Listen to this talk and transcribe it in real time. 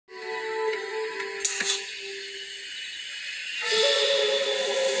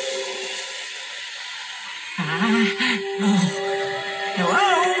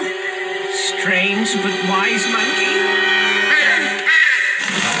wise but wise monkey.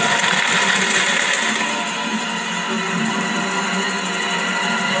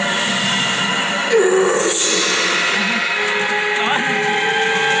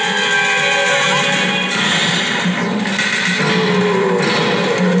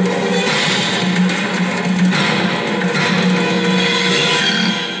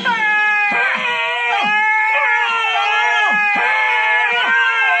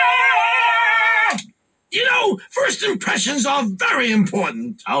 You know, first impressions are very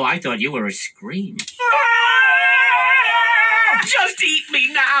important. Oh, I thought you were a scream. Just eat me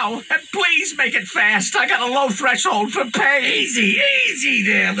now, and please make it fast. I got a low threshold for pain. Easy, easy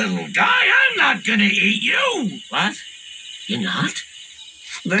there, little guy. I'm not gonna eat you. What? You're not?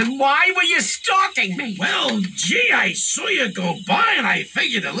 Then why were you stalking me? Well, gee, I saw you go by, and I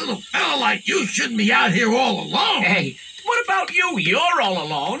figured a little fella like you shouldn't be out here all alone. Hey, what about you? You're all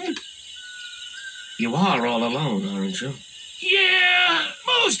alone. You are all alone, aren't you? Yeah,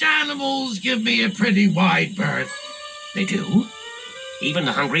 most animals give me a pretty wide berth. They do? Even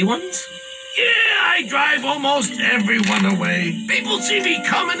the hungry ones? Yeah, I drive almost everyone away. People see me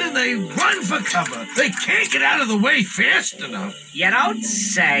coming and they run for cover. They can't get out of the way fast enough. You don't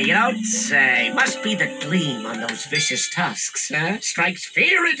say, you don't say. Must be the gleam on those vicious tusks, huh? Strikes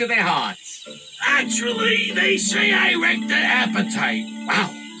fear into their hearts. Actually, they say I wreck their appetite. Wow.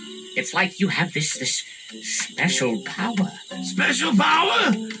 It's like you have this special power. Special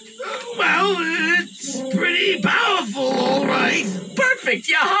power? Well, it's pretty powerful, all right. Perfect,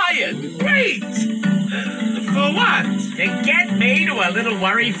 you're hired. Great! For what? To get me to a little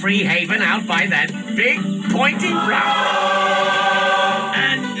worry-free haven out by that big, pointy rock.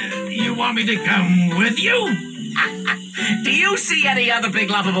 And you want me to come with you? Do you see any other big,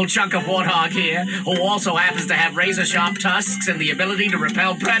 lovable chunk of warthog here who also happens to have razor-sharp tusks and the ability to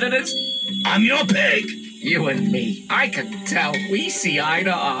repel predators? I'm your pig. You and me. I can tell. We see eye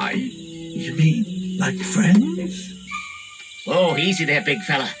to eye. You mean like friends? Oh, easy there, big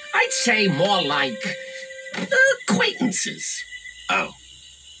fella. I'd say more like acquaintances. Oh.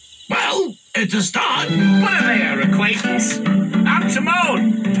 Well, it's a start. Put it there, acquaintance. I'm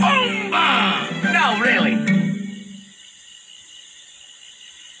Timon. Pumbaa! No, really.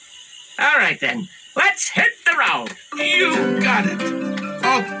 All right, then. Let's hit the road. You got it.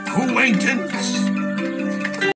 Acquaintance.